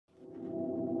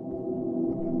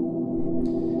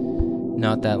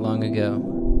Not that long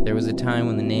ago, there was a time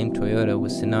when the name Toyota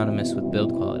was synonymous with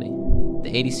build quality.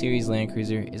 The 80 Series Land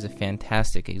Cruiser is a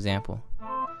fantastic example.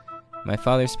 My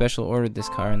father special ordered this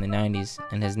car in the 90s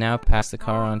and has now passed the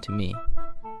car on to me.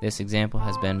 This example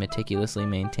has been meticulously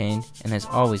maintained and has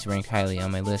always ranked highly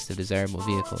on my list of desirable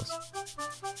vehicles.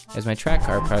 As my track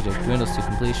car project dwindles to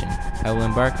completion, I will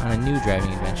embark on a new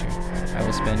driving adventure. I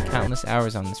will spend countless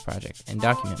hours on this project and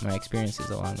document my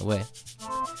experiences along the way.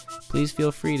 Please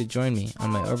feel free to join me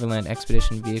on my Overland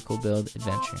Expedition vehicle build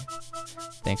adventure.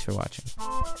 Thanks for watching.